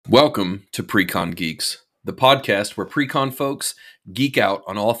Welcome to Precon Geeks, the podcast where Precon folks geek out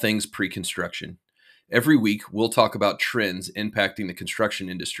on all things pre-construction. Every week, we'll talk about trends impacting the construction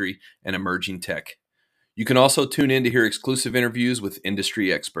industry and emerging tech. You can also tune in to hear exclusive interviews with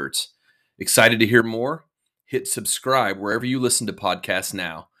industry experts. Excited to hear more? Hit subscribe wherever you listen to podcasts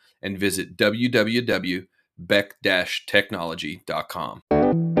now and visit www.beck-technology.com.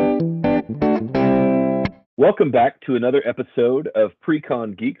 Welcome back to another episode of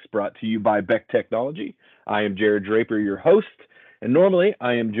Precon Geeks brought to you by Beck Technology. I am Jared Draper, your host, and normally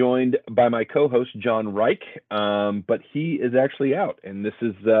I am joined by my co-host John Reich, but he is actually out, and this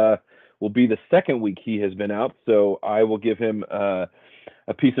is will be the second week he has been out, so I will give him a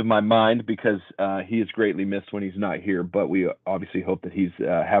piece of my mind because he is greatly missed when he's not here, but we obviously hope that he's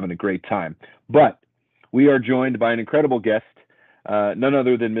having a great time. But we are joined by an incredible guest, none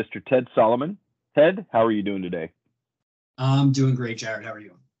other than Mr. Ted Solomon. Ted, how are you doing today? I'm doing great, Jared. How are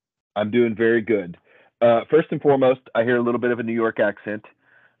you? I'm doing very good. First and foremost, I hear a little bit of a New York accent.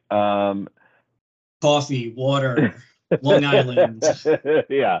 Coffee, water, Long Island.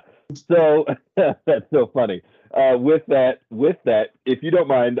 Yeah. So that's so funny. With that, if you don't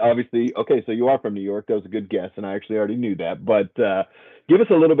mind, obviously, okay, so you are from New York. That was a good guess, and I actually already knew that. But give us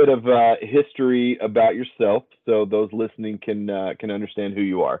a little bit of history about yourself, so those listening can understand who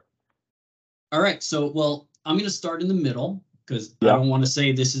you are. All right. So, I'm going to start in the middle because I don't want to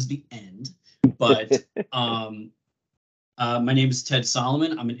say this is the end. But my name is Ted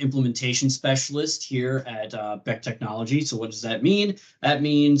Solomon. I'm an implementation specialist here at Beck Technology. So what does that mean? That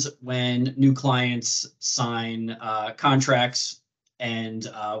means when new clients sign contracts and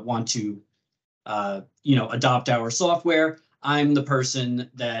want to, adopt our software, I'm the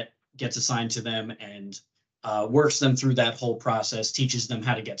person that gets assigned to them and works them through that whole process, teaches them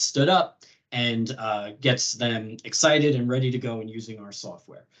how to get stood up, and gets them excited and ready to go in using our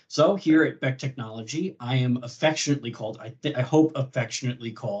software. So here at Beck Technology, I am affectionately called, I hope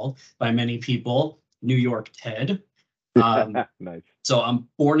affectionately called by many people, New York Ted. Nice. So I'm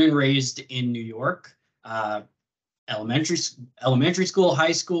born and raised in New York, elementary school,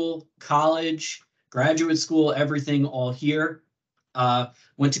 high school, college, graduate school, everything all here.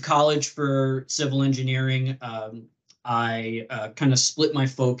 Went to college for civil engineering. I kind of split my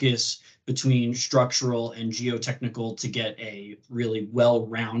focus between structural and geotechnical to get a really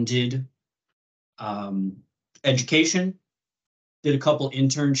well-rounded education. Did a couple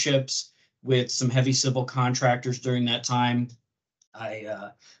internships with some heavy civil contractors during that time. I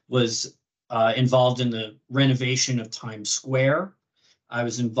was involved in the renovation of Times Square. I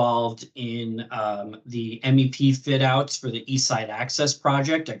was involved in the MEP fit outs for the East Side Access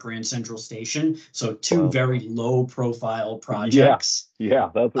project at Grand Central Station. So two very low profile projects.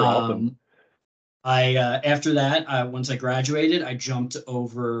 Yeah, that's awesome. After that, once I graduated, I jumped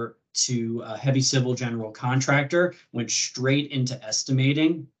over to heavy civil general contractor, went straight into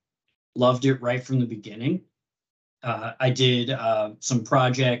estimating, loved it right from the beginning. I did some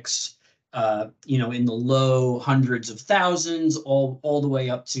projects in the low hundreds of thousands, all the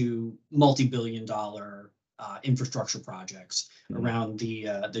way up to multi-billion-dollar infrastructure projects around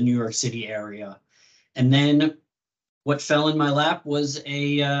the New York City area. And then what fell in my lap was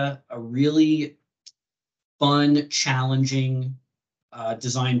a really fun, challenging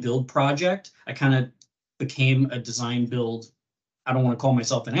design build project. I kind of became a design build, I don't want to call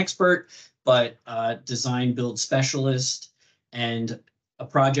myself an expert, but design build specialist, and a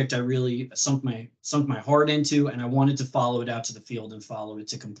project I really sunk my heart into, and I wanted to follow it out to the field and follow it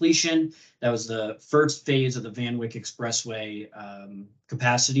to completion. That was the first phase of the Van Wyck Expressway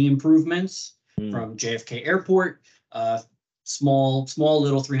capacity improvements from JFK Airport. Small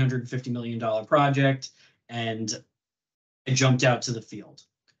little $350 million project, and I jumped out to the field.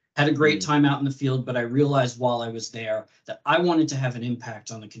 Had a great time out in the field, but I realized while I was there that I wanted to have an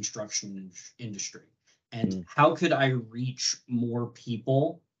impact on the construction industry. And how could I reach more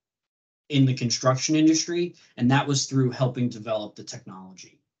people in the construction industry? And that was through helping develop the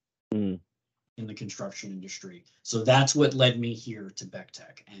technology in the construction industry. So that's what led me here to Beck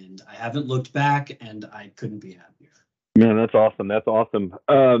Tech. And I haven't looked back, and I couldn't be happier. Man, that's awesome. That's awesome.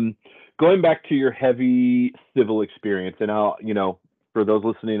 Going back to your heavy civil experience, and for those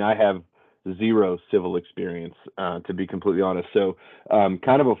listening, I have zero civil experience, to be completely honest. So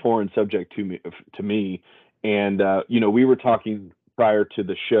kind of a foreign subject to me. And, we were talking prior to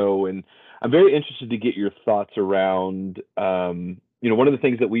the show, and I'm very interested to get your thoughts around, one of the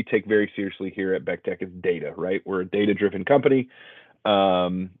things that we take very seriously here at Beck Tech is data, right? We're a data-driven company.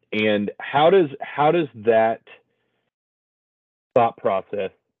 And how does that thought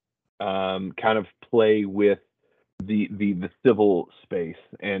process kind of play with the civil space,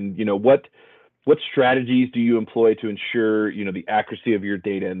 and what strategies do you employ to ensure the accuracy of your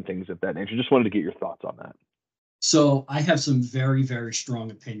data and things of that nature? Just wanted to get your thoughts on that. So I have some very, very strong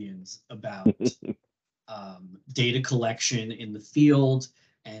opinions about data collection in the field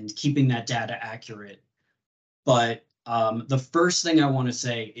and keeping that data accurate. But the first thing I want to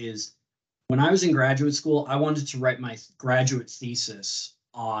say is when I was in graduate school, I wanted to write my graduate thesis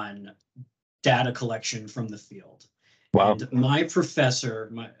on data collection from the field. Wow. And my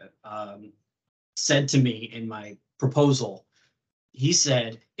professor said to me in my proposal, he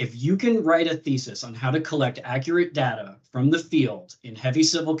said, if you can write a thesis on how to collect accurate data from the field in heavy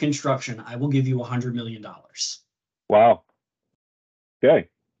civil construction, I will give you $100 million. Wow. Okay.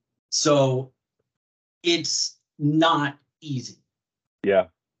 So it's not easy. Yeah.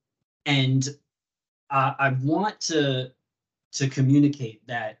 And I want to communicate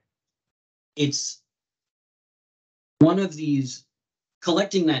that it's one of these,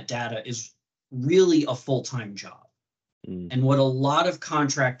 collecting that data is really a full-time job. And what a lot of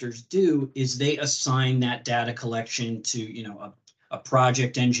contractors do is they assign that data collection to, a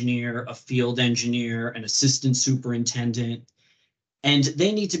project engineer, a field engineer, an assistant superintendent, and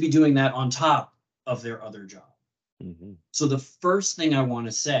they need to be doing that on top of their other job. Mm-hmm. So the first thing I want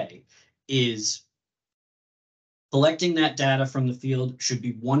to say is collecting that data from the field should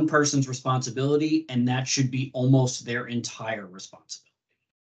be one person's responsibility, and that should be almost their entire responsibility.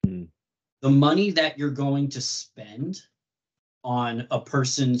 Mm. The money that you're going to spend on a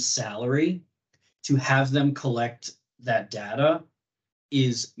person's salary to have them collect that data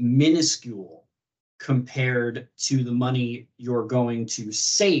is minuscule compared to the money you're going to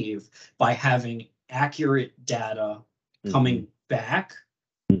save by having accurate data coming back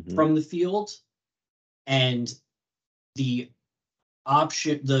from the field, and the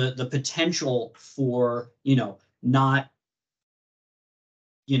option, the potential for, not,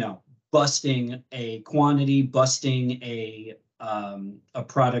 busting a quantity, busting a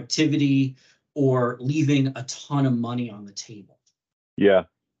productivity, or leaving a ton of money on the table. Yeah.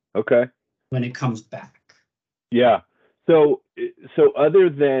 Okay. When it comes back. Yeah. So other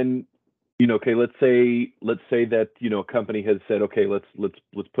than, okay, let's say that, a company has said, okay, let's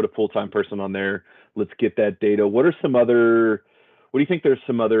put a full-time person on there. Let's get that data. What do you think there's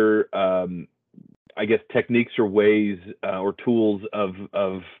some other, I guess, techniques or ways or tools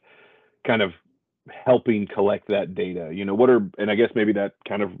of kind of helping collect that data? And I guess maybe that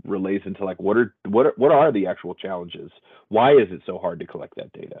kind of relates into like, what are the actual challenges? Why is it so hard to collect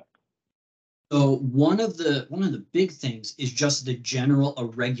that data? So one of the big things is just the general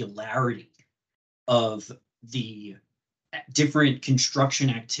irregularity of the different construction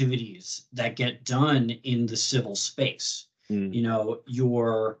activities that get done in the civil space.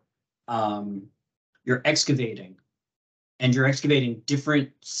 You're excavating, and you're excavating different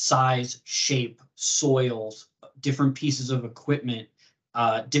size, shape, soils, different pieces of equipment,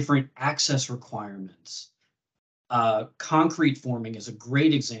 different access requirements. Concrete forming is a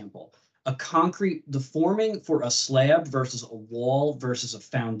great example. The forming for a slab versus a wall versus a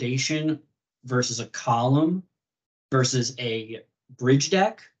foundation versus a column versus a bridge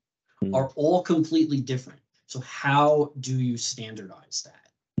deck are all completely different. So how do you standardize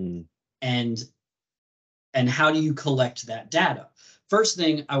that? And how do you collect that data? First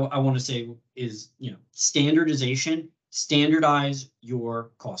thing I want to say is, standardization. Standardize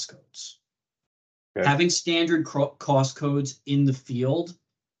your cost codes. Okay. Having standard cost codes in the field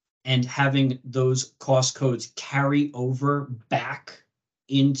and having those cost codes carry over back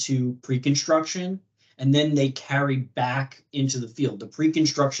into pre-construction, and then they carry back into the field. The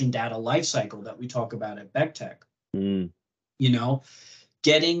pre-construction data lifecycle that we talk about at BECTEC.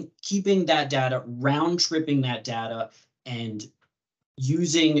 Keeping that data, round-tripping that data, and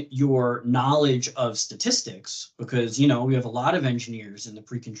using your knowledge of statistics, because, we have a lot of engineers in the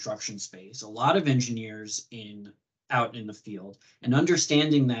pre-construction space, a lot of engineers out in the field, and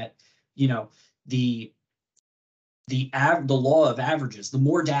understanding that, the law of averages, the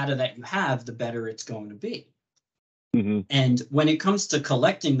more data that you have, the better it's going to be. And when it comes to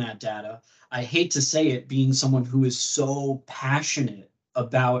collecting that data, I hate to say it, being someone who is so passionate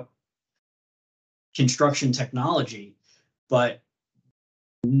about construction technology, but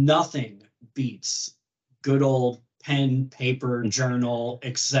nothing beats good old pen, paper, journal,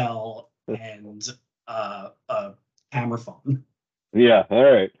 Excel, and a camera phone. Yeah, all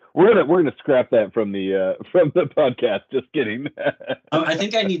right. We're gonna scrap that from the podcast. Just kidding. I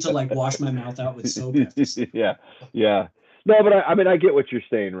think I need to wash my mouth out with soap. Yeah. No, but I get what you're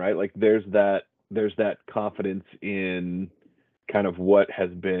saying, right? Like there's that confidence in kind of what has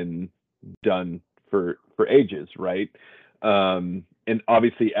been done for for ages, right? And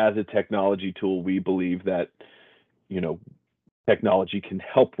obviously, as a technology tool, we believe that, technology can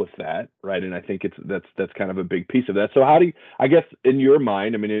help with that, right? And I think that's kind of a big piece of that. So how do you, I guess, in your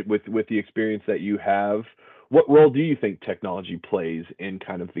mind, I mean, with the experience that you have, what role do you think technology plays in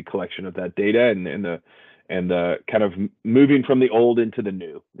kind of the collection of that data and the kind of moving from the old into the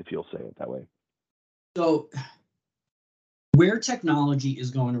new, if you'll say it that way? So where technology is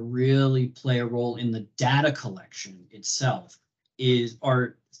going to really play a role in the data collection itself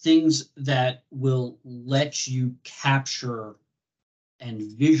are things that will let you capture and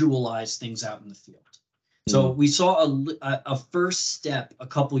visualize things out in the field. So we saw a first step a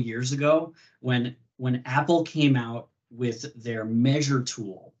couple years ago when Apple came out with their measure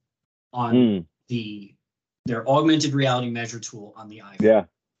tool on their augmented reality measure tool on the iPhone.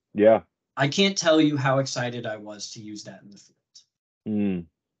 Yeah. I can't tell you how excited I was to use that in the field. Mm.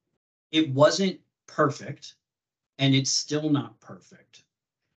 It wasn't perfect, and it's still not perfect.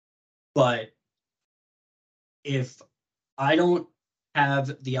 But if I don't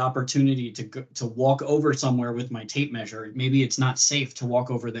have the opportunity to walk over somewhere with my tape measure, maybe it's not safe to walk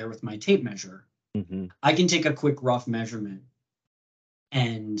over there with my tape measure. Mm-hmm. I can take a quick rough measurement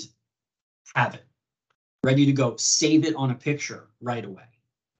and have it ready to go, save it on a picture right away.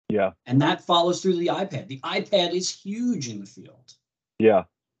 Yeah. And that follows through the iPad. The iPad is huge in the field. Yeah.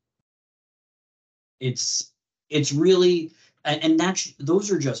 It's really, and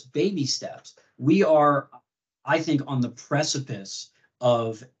those are just baby steps. We are, I think, on the precipice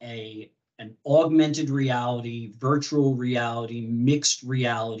of an augmented reality, virtual reality, mixed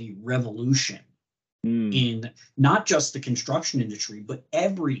reality revolution in not just the construction industry, but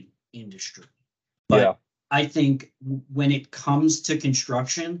every industry. But I think when it comes to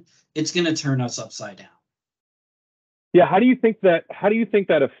construction, it's going to turn us upside down. Yeah. How do you think that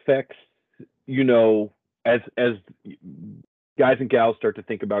affects, as guys and gals start to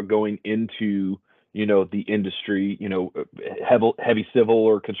think about going into, the industry, heavy civil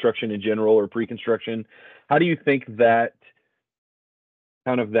or construction in general or pre-construction? How do you think that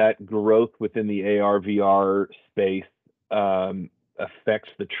kind of that growth within the AR VR space affects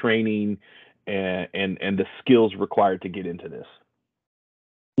the training and the skills required to get into this?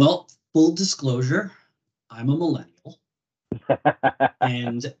 Well, full disclosure, I'm a millennial.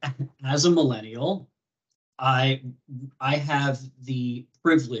 And as a millennial, I have the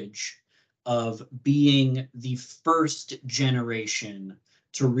privilege of being the first generation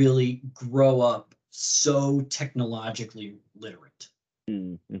to really grow up so technologically literate.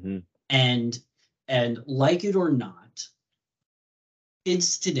 Mm-hmm. And like it or not,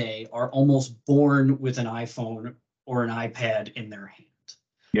 kids today are almost born with an iPhone or an iPad in their hand.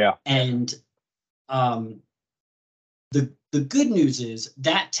 Yeah. And the good news is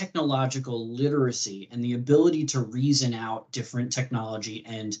that technological literacy and the ability to reason out different technology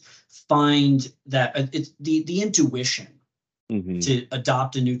and find that it's the intuition to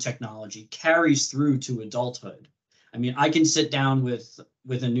adopt a new technology carries through to adulthood. I mean, I can sit down with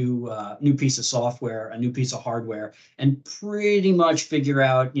a new piece of software, a new piece of hardware, and pretty much figure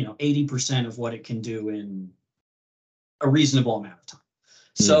out 80% of what it can do in a reasonable amount of time.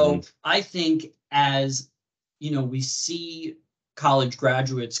 So I think as we see college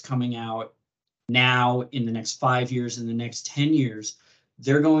graduates coming out now in the next 5 years, in the next 10 years,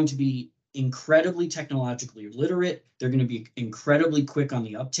 they're going to be incredibly technologically literate. They're going to be incredibly quick on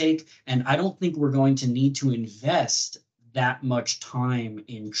the uptake. And I don't think we're going to need to invest that much time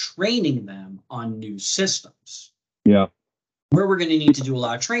in training them on new systems. Yeah. Where we're going to need to do a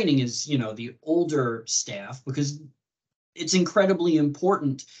lot of training is, the older staff, because it's incredibly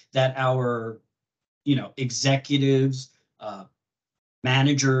important that our executives,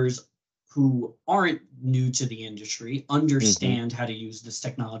 managers who aren't new to the industry understand how to use this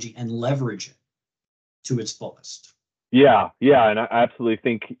technology and leverage it to its fullest. Yeah, and I absolutely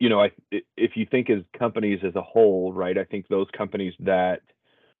think, if you think as companies as a whole, right, I think those companies that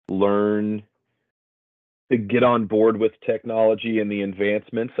learn to get on board with technology and the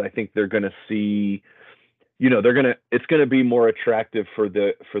advancements, I think they're going to see, it's going to be more attractive for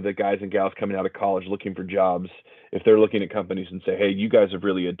the guys and gals coming out of college looking for jobs if they're looking at companies and say, hey, you guys have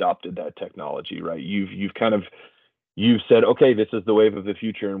really adopted that technology, right? You've said, okay, this is the wave of the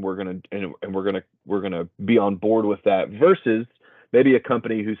future, and we're gonna be on board with that. Versus maybe a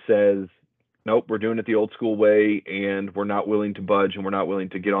company who says, nope, we're doing it the old school way, and we're not willing to budge, and we're not willing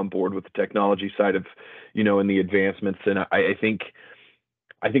to get on board with the technology side of, and the advancements. And I think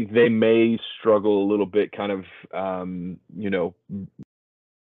they may struggle a little bit, kind of,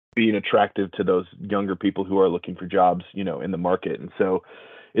 being attractive to those younger people who are looking for jobs, in the market. And so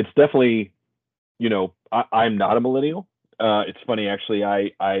it's definitely, I'm not a millennial. It's funny, actually.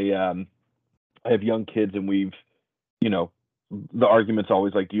 I have young kids, and we've, you know, the argument's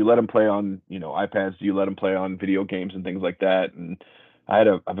always like, do you let them play on, iPads? Do you let them play on video games and things like that? And I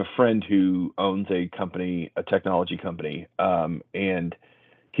have a friend who owns a company, a technology company, and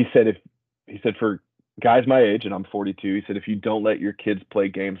he said for guys my age, and I'm 42, he said if you don't let your kids play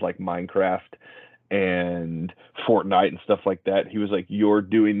games like Minecraft and Fortnite and stuff like that, he was like, you're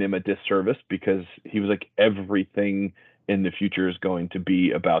doing them a disservice, because he was like, everything in the future is going to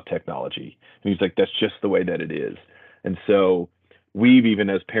be about technology. And he's like, that's just the way that it is. And so we've, even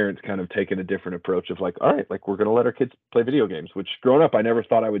as parents, kind of taken a different approach of like, all right, like, we're going to let our kids play video games, which growing up I never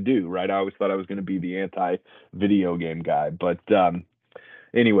thought I would do, right? I always thought I was going to be the anti video game guy. But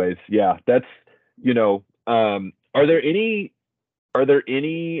anyways, yeah, that's, are there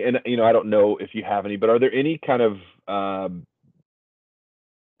any, and I don't know if you have any, but are there any kind of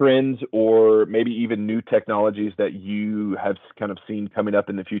trends or maybe even new technologies that you have kind of seen coming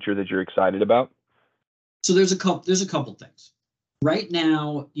up in the future that you're excited about? So there's a couple things. Right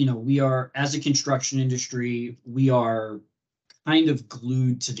now, we are, as a construction industry, we are kind of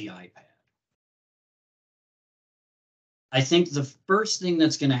glued to the iPad. I think the first thing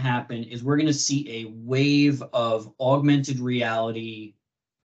that's going to happen is we're going to see a wave of augmented reality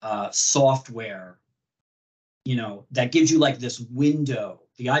software, that gives you like this window.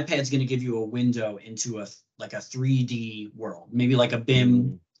 The iPad's going to give you a window into a 3D world, maybe like a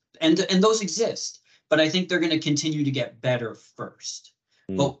BIM, and those exist. But I think they're going to continue to get better first.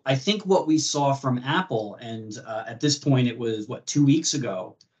 But I think what we saw from Apple, and at this point it was 2 weeks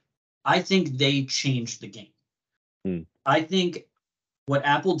ago, I think they changed the game. I think what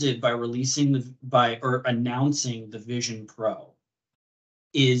Apple did by announcing the Vision Pro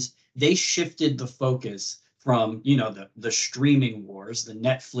is they shifted the focus from the streaming wars, the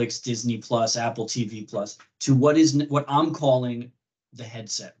Netflix, Disney Plus, Apple TV Plus, to what I'm calling the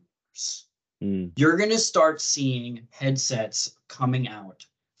headset wars. You're going to start seeing headsets coming out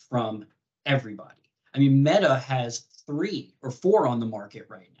from everybody. I mean, Meta has 3 or 4 on the market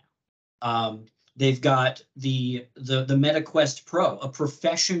right now. They've got the Meta Quest Pro, a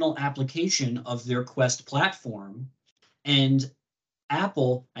professional application of their Quest platform, and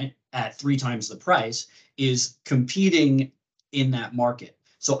Apple, at 3 times the price, is competing in that market.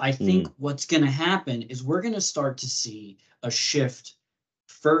 So I think what's going to happen is we're going to start to see a shift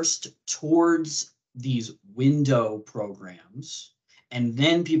first towards these window programs, and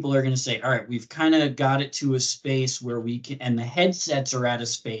then people are going to say, all right, we've kind of got it to a space where we can, and the headsets are at a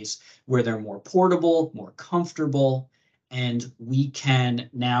space where they're more portable, more comfortable, and we can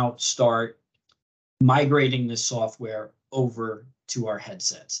now start migrating this software over to our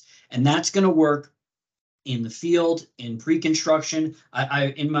headsets. And that's going to work in the field, in pre-construction.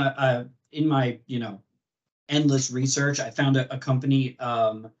 In my endless research, I found a company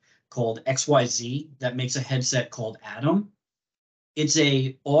called XYZ that makes a headset called Atom. It's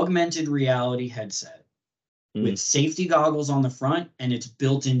a augmented reality headset with safety goggles on the front, and it's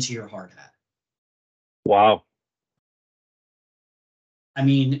built into your hard hat. Wow. I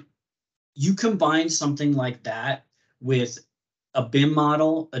mean, you combine something like that with a BIM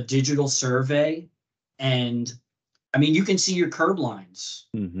model, a digital survey, and I mean, you can see your curb lines.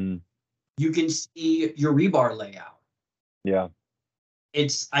 You can see your rebar layout. Yeah.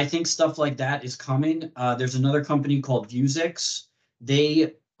 I think stuff like that is coming. There's another company called Vuzix.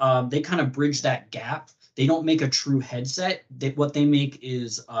 They kind of bridge that gap. They don't make a true headset. What they make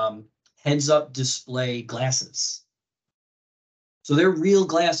is heads-up display glasses. So they're real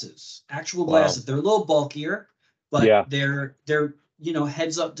glasses, actual glasses. They're a little bulkier, but they're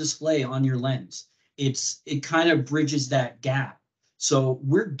heads-up display on your lens. It kind of bridges that gap. So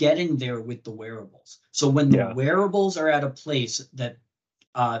we're getting there with the wearables. So when the wearables are at a place that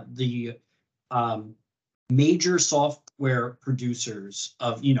the major software producers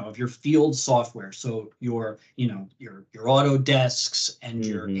of your field software, so your Autodesks and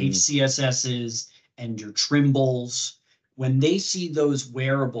your HCSSs and your Trimbles, when they see those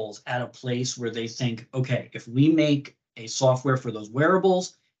wearables at a place where they think, okay, if we make a software for those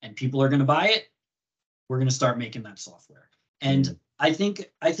wearables and people are going to buy it, we're going to start making that software. And I think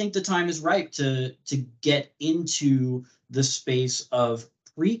the time is right to get into the space of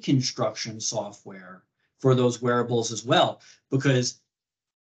pre-construction software for those wearables as well, because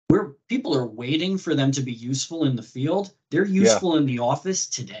people are waiting for them to be useful in the field. They're useful in the office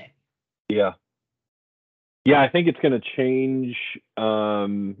today. Yeah, I think it's going to change.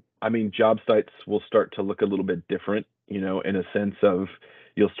 I mean, job sites will start to look a little bit different, in a sense of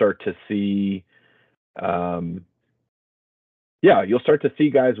you'll start to see, you'll start to see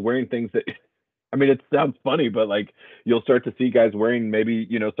guys wearing things that I mean, it sounds funny, but like you'll start to see guys wearing maybe,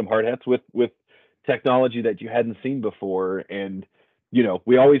 some hard hats with technology that you hadn't seen before. And,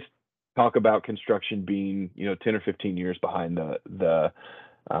 we always talk about construction being, 10 or 15 years behind the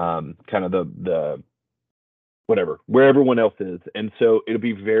kind of the whatever, where everyone else is. And so it'll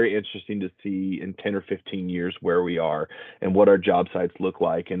be very interesting to see in 10 or 15 years where we are and what our job sites look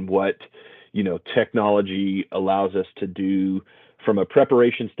like and what, technology allows us to do from a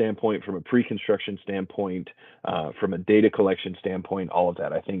preparation standpoint, from a pre-construction standpoint, from a data collection standpoint, all of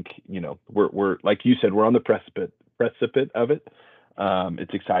that. I think, we're like you said, we're on the precipice of it.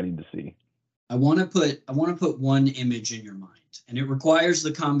 It's exciting to see. I want to put one image in your mind, and it requires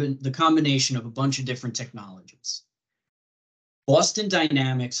the combination of a bunch of different technologies. Boston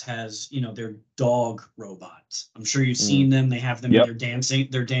Dynamics has, their dog robots. I'm sure you've seen them. They have them in their dancing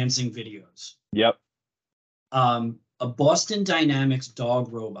videos. Yep. A Boston Dynamics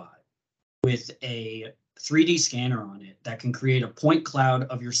dog robot with a 3D scanner on it that can create a point cloud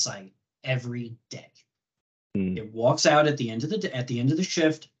of your site every day. It walks out at the end of the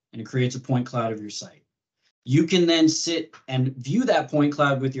shift and it creates a point cloud of your site. You can then sit and view that point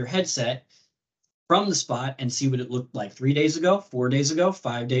cloud with your headset from the spot and see what it looked like 3 days ago, 4 days ago,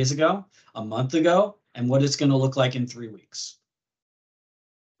 5 days ago, a month ago, and what it's going to look like in 3 weeks.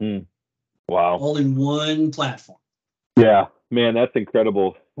 Wow. All in one platform. Yeah, man, that's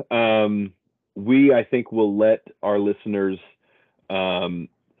incredible. I think will let our listeners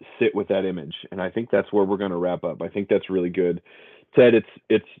sit with that image. And I think that's where we're going to wrap up. I think that's really good. Ted,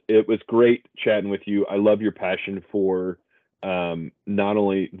 it was great chatting with you. I love your passion for not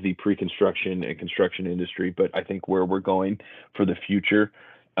only the pre-construction and construction industry, but I think where we're going for the future.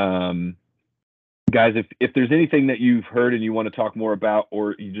 Guys, if there's anything that you've heard and you want to talk more about,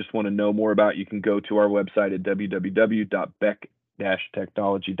 or you just want to know more about, you can go to our website at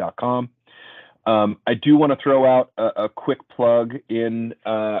www.beck-technology.com. I do want to throw out a quick plug in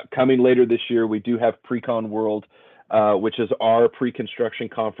coming later this year. We do have Precon World, which is our pre-construction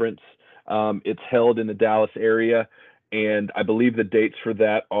conference. It's held in the Dallas area, and I believe the dates for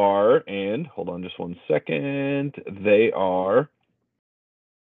that are, and hold on just one second, they are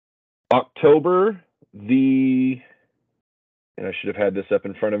October and I should have had this up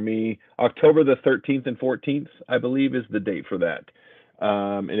in front of me, October the 13th and 14th, I believe, is the date for that.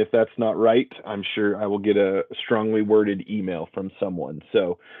 And if that's not right, I'm sure I will get a strongly worded email from someone.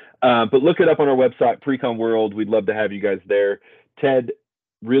 So, but look it up on our website, Precon World. We'd love to have you guys there. Ted,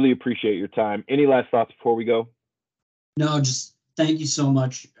 really appreciate your time. Any last thoughts before we go? No, just thank you so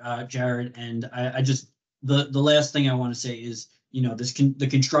much, Jared. And I just, the last thing I want to say is, the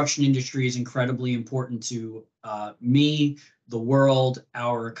construction industry is incredibly important to me, the world,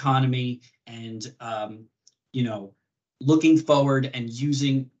 our economy, and, looking forward and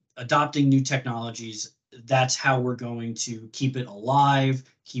adopting new technologies. That's how we're going to keep it alive,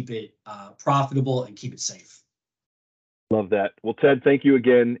 keep it profitable, and keep it safe. Love that. Well, Ted, thank you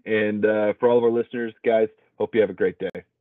again. And for all of our listeners, guys, hope you have a great day.